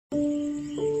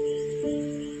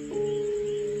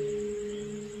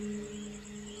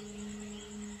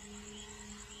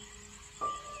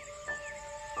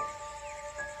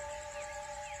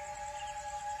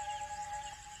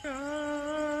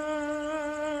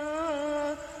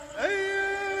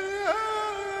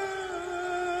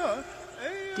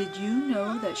Did you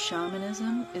know that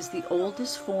shamanism is the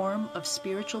oldest form of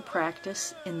spiritual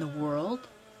practice in the world?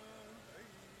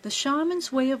 The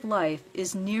shaman's way of life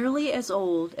is nearly as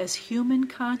old as human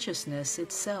consciousness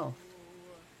itself.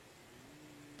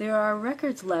 There are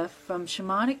records left from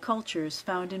shamanic cultures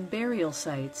found in burial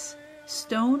sites,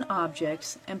 stone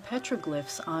objects, and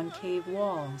petroglyphs on cave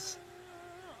walls.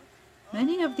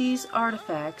 Many of these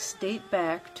artifacts date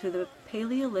back to the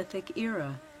Paleolithic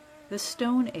era, the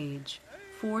Stone Age,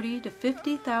 40 to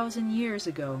 50,000 years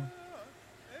ago.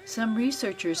 Some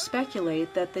researchers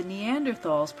speculate that the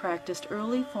Neanderthals practiced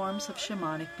early forms of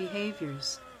shamanic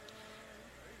behaviors.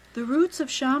 The roots of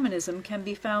shamanism can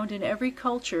be found in every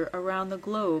culture around the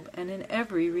globe and in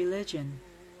every religion.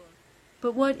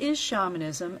 But what is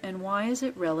shamanism and why is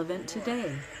it relevant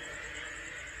today?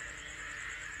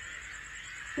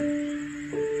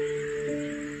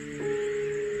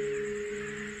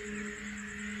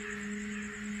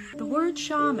 The word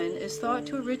shaman is thought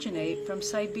to originate from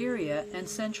Siberia and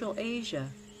Central Asia.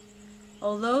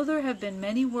 Although there have been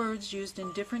many words used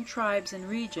in different tribes and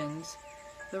regions,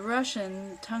 the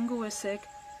Russian Tungusic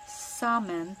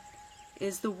samen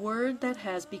is the word that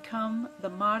has become the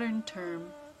modern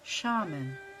term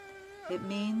shaman. It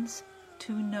means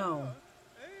to know.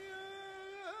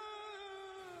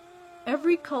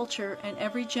 Every culture and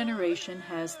every generation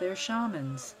has their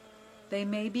shamans. They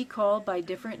may be called by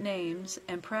different names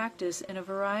and practice in a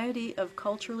variety of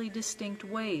culturally distinct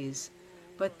ways,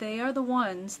 but they are the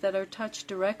ones that are touched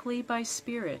directly by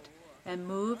spirit and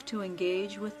moved to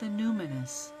engage with the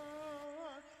numinous.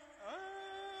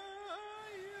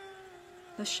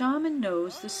 The shaman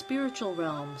knows the spiritual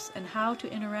realms and how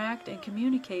to interact and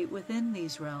communicate within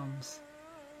these realms.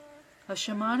 A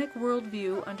shamanic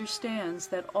worldview understands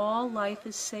that all life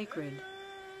is sacred,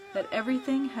 that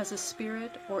everything has a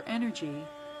spirit or energy,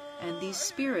 and these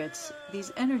spirits,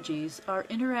 these energies, are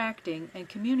interacting and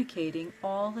communicating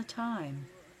all the time.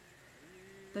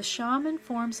 The shaman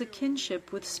forms a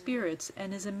kinship with spirits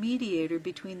and is a mediator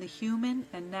between the human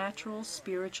and natural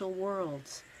spiritual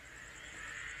worlds.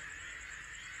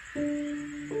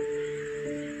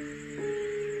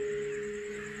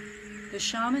 The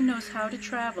shaman knows how to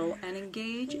travel and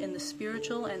engage in the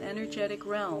spiritual and energetic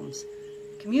realms,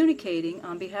 communicating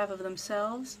on behalf of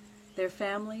themselves, their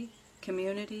family,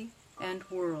 community, and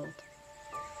world.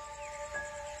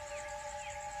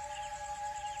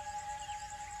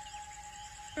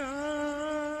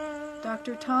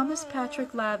 Dr. Thomas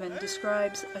Patrick Lavin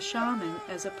describes a shaman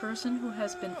as a person who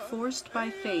has been forced by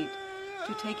fate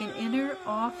to take an inner,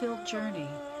 awe-filled journey,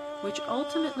 which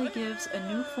ultimately gives a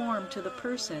new form to the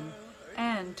person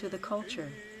and to the culture.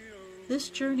 This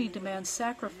journey demands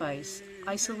sacrifice,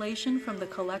 isolation from the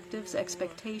collective's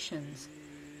expectations,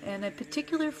 and a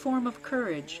particular form of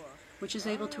courage, which is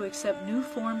able to accept new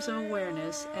forms of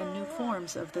awareness and new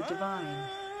forms of the divine.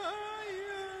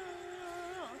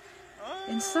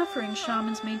 In suffering,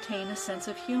 shamans maintain a sense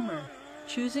of humor,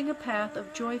 choosing a path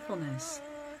of joyfulness.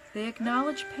 They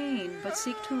acknowledge pain but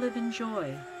seek to live in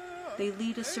joy. They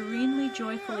lead a serenely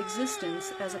joyful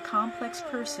existence as a complex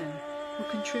person who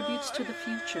contributes to the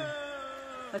future,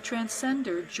 a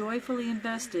transcender joyfully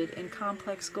invested in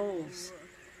complex goals.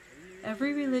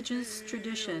 Every religious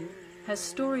tradition has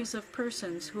stories of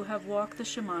persons who have walked the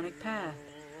shamanic path.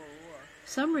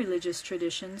 Some religious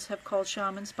traditions have called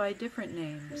shamans by different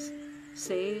names.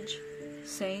 Sage,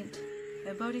 saint,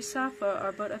 and bodhisattva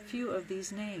are but a few of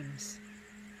these names.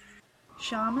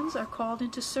 Shamans are called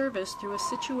into service through a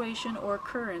situation or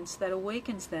occurrence that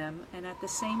awakens them and at the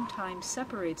same time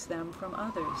separates them from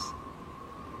others.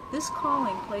 This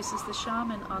calling places the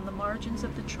shaman on the margins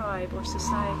of the tribe or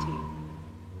society.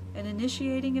 An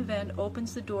initiating event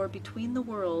opens the door between the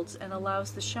worlds and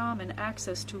allows the shaman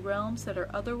access to realms that are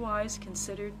otherwise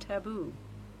considered taboo.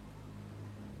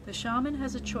 The shaman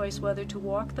has a choice whether to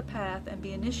walk the path and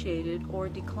be initiated or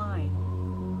decline.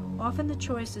 Often the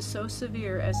choice is so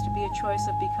severe as to be a choice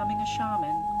of becoming a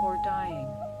shaman or dying.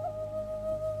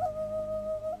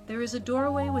 There is a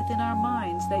doorway within our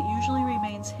minds that usually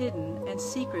remains hidden and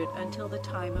secret until the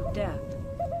time of death.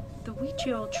 The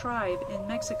Huichol tribe in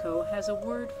Mexico has a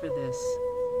word for this.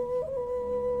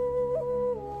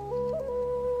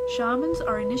 Shamans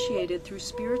are initiated through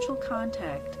spiritual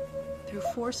contact, through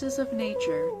forces of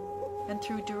nature, and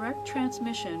through direct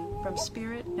transmission from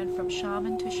spirit and from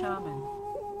shaman to shaman.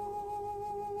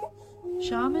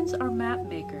 Shamans are map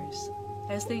makers.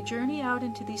 As they journey out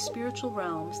into these spiritual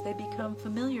realms, they become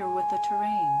familiar with the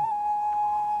terrain.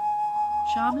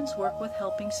 Shamans work with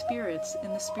helping spirits in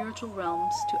the spiritual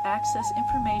realms to access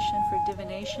information for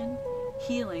divination,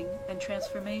 healing, and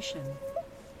transformation.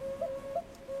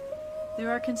 There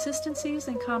are consistencies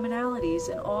and commonalities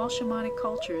in all shamanic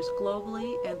cultures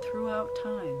globally and throughout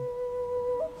time.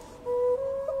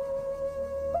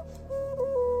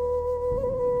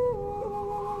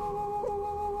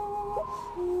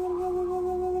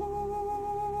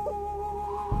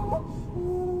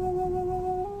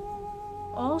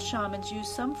 All shamans use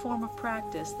some form of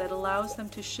practice that allows them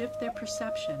to shift their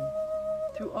perception.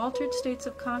 Through altered states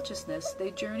of consciousness,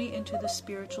 they journey into the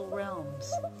spiritual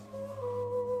realms.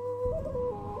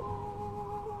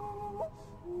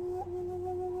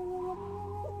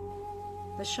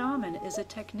 The shaman is a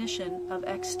technician of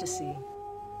ecstasy.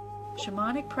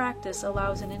 Shamanic practice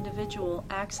allows an individual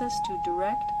access to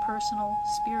direct, personal,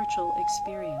 spiritual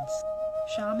experience.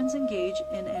 Shamans engage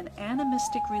in an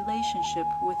animistic relationship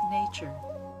with nature.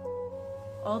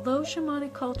 Although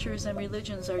shamanic cultures and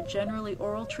religions are generally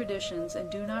oral traditions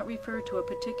and do not refer to a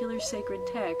particular sacred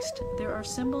text, there are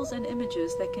symbols and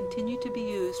images that continue to be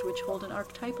used which hold an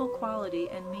archetypal quality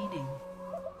and meaning.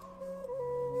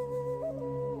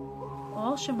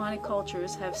 All shamanic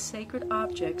cultures have sacred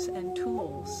objects and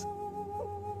tools.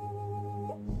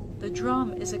 The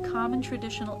drum is a common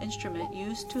traditional instrument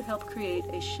used to help create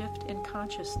a shift in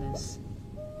consciousness.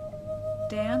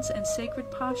 Dance and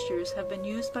sacred postures have been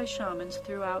used by shamans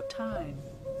throughout time.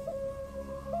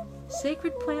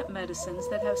 Sacred plant medicines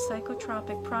that have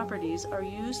psychotropic properties are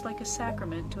used like a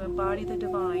sacrament to embody the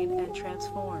divine and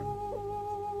transform.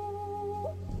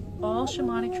 All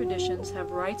shamanic traditions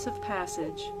have rites of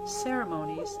passage,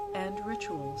 ceremonies, and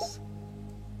rituals.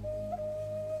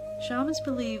 Shamans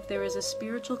believe there is a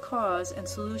spiritual cause and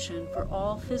solution for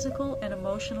all physical and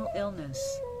emotional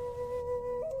illness.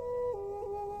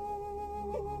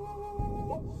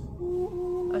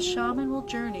 A shaman will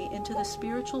journey into the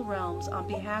spiritual realms on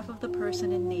behalf of the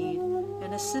person in need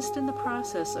and assist in the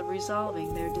process of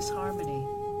resolving their disharmony.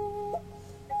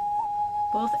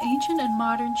 Both ancient and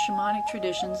modern shamanic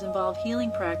traditions involve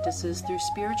healing practices through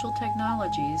spiritual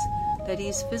technologies that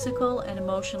ease physical and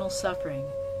emotional suffering.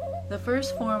 The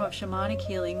first form of shamanic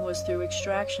healing was through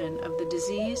extraction of the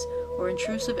disease or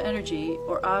intrusive energy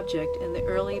or object in the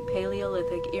early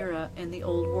Paleolithic era in the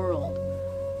Old World.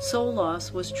 Soul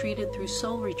loss was treated through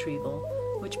soul retrieval,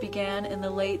 which began in the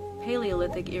late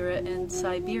Paleolithic era in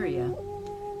Siberia.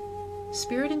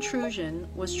 Spirit intrusion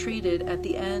was treated at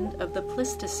the end of the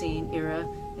Pleistocene era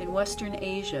in Western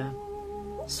Asia.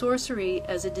 Sorcery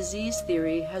as a disease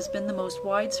theory has been the most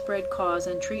widespread cause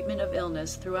and treatment of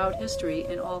illness throughout history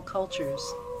in all cultures.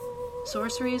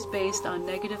 Sorcery is based on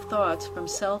negative thoughts from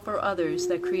self or others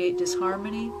that create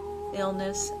disharmony,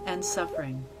 illness, and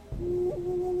suffering.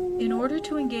 In order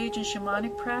to engage in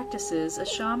shamanic practices, a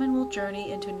shaman will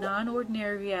journey into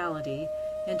non-ordinary reality,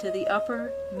 into the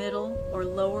upper, middle, or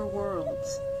lower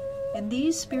worlds. In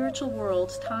these spiritual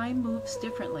worlds, time moves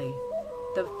differently.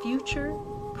 The future,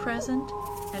 present,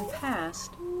 and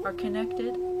past are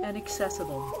connected and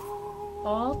accessible.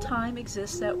 All time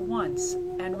exists at once,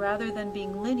 and rather than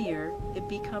being linear, it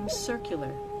becomes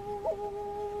circular.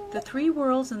 The three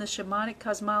worlds in the shamanic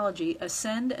cosmology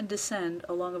ascend and descend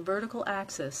along a vertical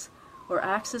axis, or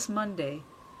axis mundi,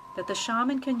 that the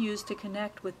shaman can use to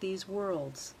connect with these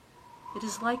worlds. It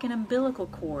is like an umbilical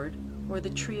cord, or the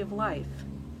tree of life.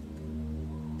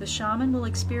 The shaman will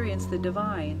experience the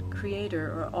divine,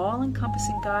 creator, or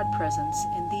all-encompassing God presence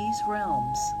in these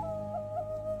realms.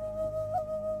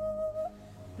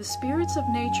 The spirits of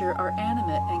nature are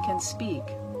animate and can speak.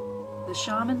 The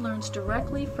shaman learns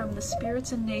directly from the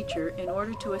spirits in nature in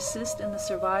order to assist in the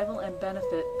survival and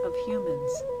benefit of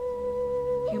humans.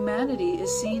 Humanity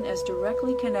is seen as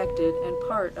directly connected and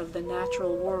part of the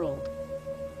natural world.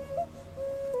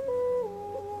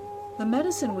 The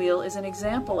medicine wheel is an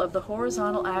example of the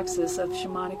horizontal axis of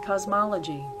shamanic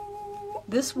cosmology.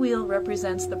 This wheel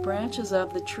represents the branches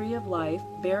of the tree of life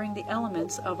bearing the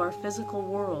elements of our physical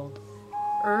world: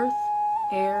 earth,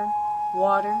 air,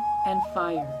 water, and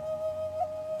fire.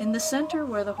 In the center,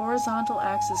 where the horizontal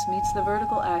axis meets the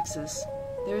vertical axis,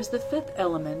 there is the fifth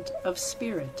element of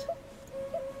spirit.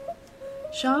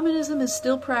 Shamanism is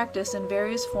still practiced in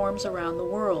various forms around the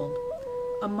world.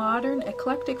 A modern,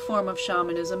 eclectic form of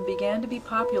shamanism began to be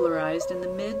popularized in the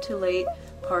mid to late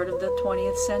part of the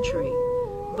 20th century.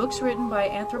 Books written by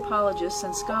anthropologists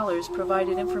and scholars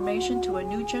provided information to a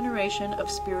new generation of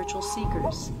spiritual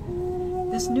seekers.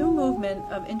 This new movement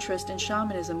of interest in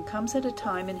shamanism comes at a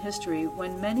time in history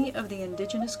when many of the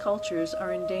indigenous cultures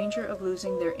are in danger of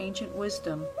losing their ancient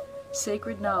wisdom,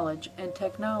 sacred knowledge, and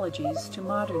technologies to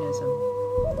modernism.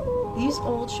 These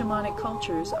old shamanic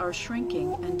cultures are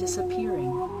shrinking and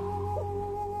disappearing.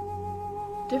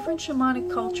 Different shamanic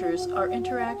cultures are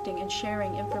interacting and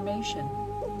sharing information.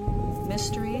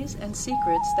 Mysteries and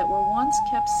secrets that were once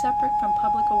kept separate from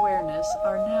public awareness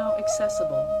are now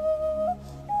accessible.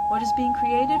 What is being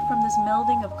created from this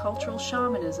melding of cultural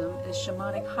shamanism is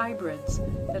shamanic hybrids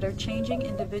that are changing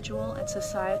individual and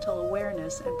societal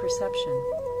awareness and perception.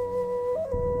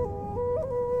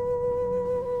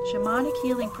 Shamanic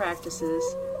healing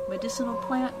practices, medicinal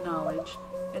plant knowledge,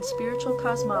 and spiritual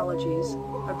cosmologies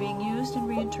are being used and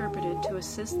reinterpreted to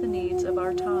assist the needs of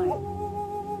our time.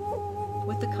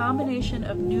 With the combination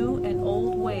of new and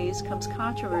old ways comes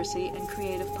controversy and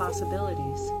creative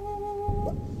possibilities.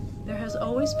 There has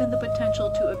always been the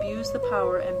potential to abuse the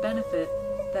power and benefit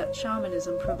that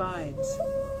shamanism provides.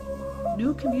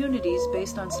 New communities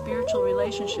based on spiritual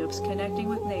relationships connecting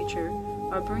with nature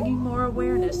are bringing more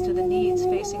awareness to the needs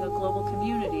facing a global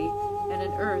community and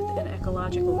an earth and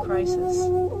ecological crisis.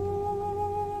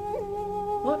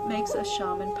 What makes a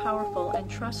shaman powerful and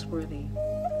trustworthy?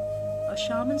 A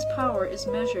shaman's power is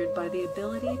measured by the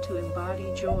ability to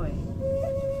embody joy.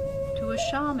 To a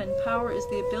shaman, power is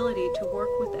the ability to work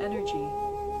with energy.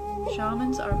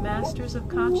 Shamans are masters of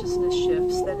consciousness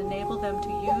shifts that enable them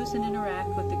to use and interact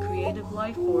with the creative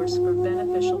life force for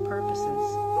beneficial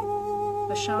purposes.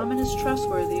 A shaman is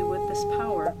trustworthy with this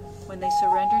power when they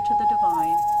surrender to the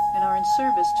divine and are in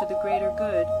service to the greater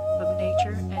good of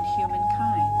nature and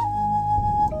humankind.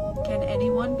 Can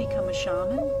anyone become a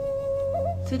shaman?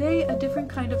 Today, a different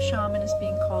kind of shaman is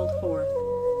being called forth.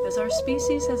 As our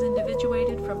species has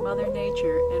individuated from Mother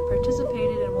Nature and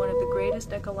participated in one of the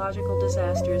greatest ecological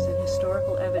disasters in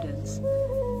historical evidence,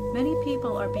 many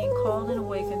people are being called and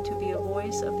awakened to be a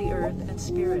voice of the earth and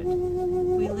spirit.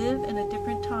 We live in a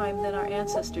different time than our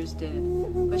ancestors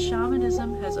did, but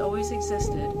shamanism has always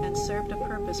existed and served a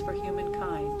purpose for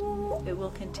humankind. It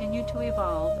will continue to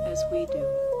evolve as we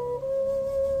do.